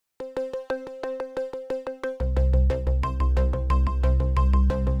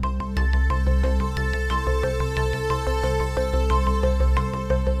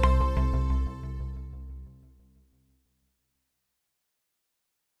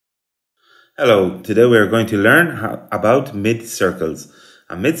Hello, today we are going to learn about mid-circles.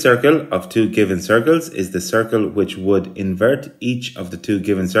 A mid-circle of two given circles is the circle which would invert each of the two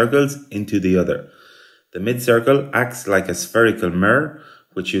given circles into the other. The mid-circle acts like a spherical mirror,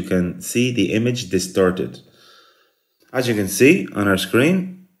 which you can see the image distorted. As you can see on our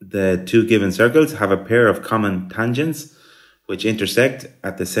screen, the two given circles have a pair of common tangents which intersect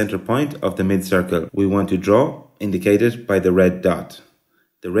at the center point of the mid-circle we want to draw, indicated by the red dot.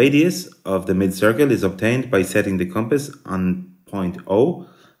 The radius of the mid-circle is obtained by setting the compass on point O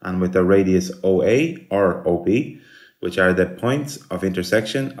and with a radius OA or OB, which are the points of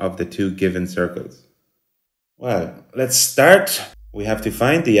intersection of the two given circles. Well, let's start. We have to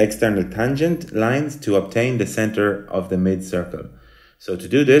find the external tangent lines to obtain the center of the mid-circle. So to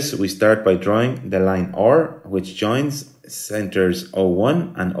do this, we start by drawing the line R, which joins centers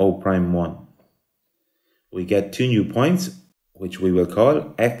O1 and O'1. We get two new points, which we will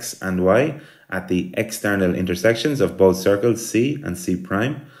call X and Y, at the external intersections of both circles C and C',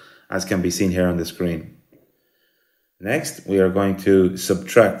 as can be seen here on the screen. Next, we are going to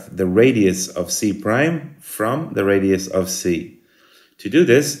subtract the radius of C' from the radius of C. To do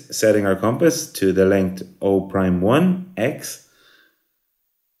this, setting our compass to the length O'1, X,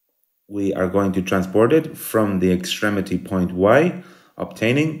 we are going to transport it from the extremity point Y,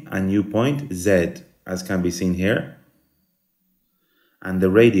 obtaining a new point Z, as can be seen here. And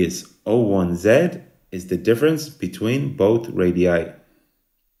the radius O1Z is the difference between both radii.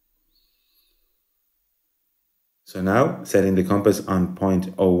 So now, setting the compass on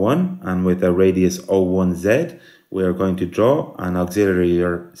point O1 and with a radius O1Z, we are going to draw an auxiliary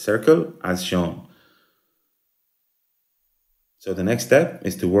circle as shown. So the next step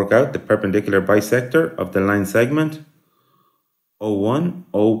is to work out the perpendicular bisector of the line segment O1,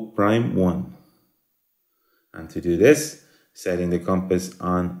 O'1. And to do this, setting the compass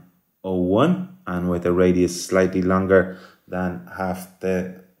on O1 and with a radius slightly longer than half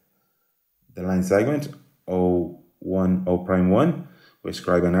the line segment O1, O'1, we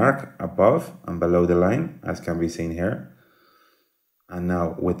scribe an arc above and below the line, as can be seen here. And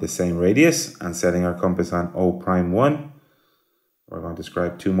now with the same radius and setting our compass on O'1, we're going to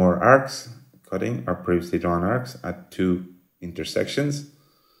scribe two more arcs, cutting our previously drawn arcs at two intersections,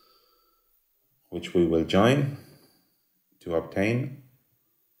 which we will join to obtain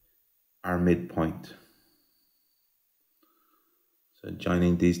our midpoint. So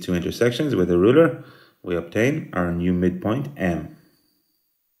joining these two intersections with a ruler, we obtain our new midpoint M.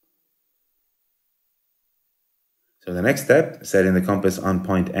 So the next step, setting the compass on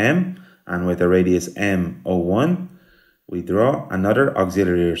point M and with a radius M O1, we draw another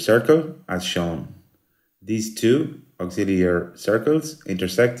auxiliary circle as shown. These two auxiliary circles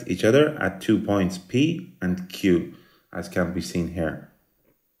intersect each other at 2 points P and Q, as can be seen here.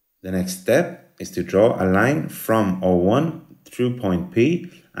 The next step is to draw a line from O1 through point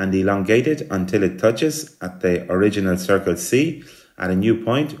P and elongate it until it touches at the original circle C at a new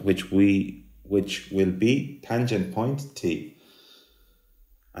point which will be tangent point T.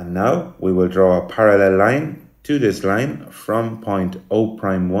 And now we will draw a parallel line to this line from point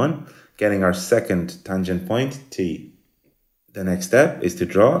O'1, getting our second tangent point T. The next step is to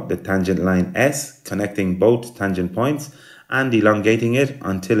draw the tangent line S, connecting both tangent points and elongating it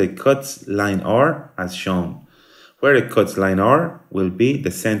until it cuts line R as shown. Where it cuts line R will be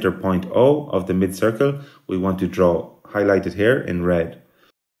the center point O of the mid-circle we want to draw, highlighted here in red.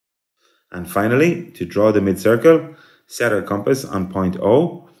 And finally, to draw the mid-circle, set our compass on point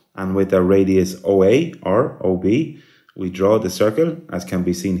O and with a radius OA or OB, we draw the circle as can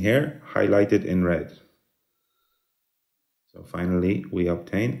be seen here, highlighted in red. So finally, we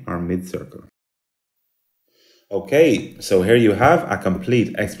obtain our mid-circle. Okay, so here you have a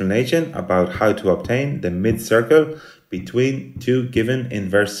complete explanation about how to obtain the mid-circle between two given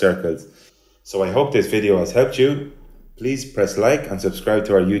inverse circles. So I hope this video has helped you. Please press like and subscribe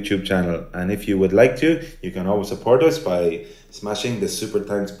to our YouTube channel. And if you would like to, you can always support us by smashing the super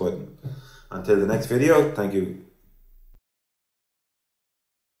thanks button. Until the next video, thank you.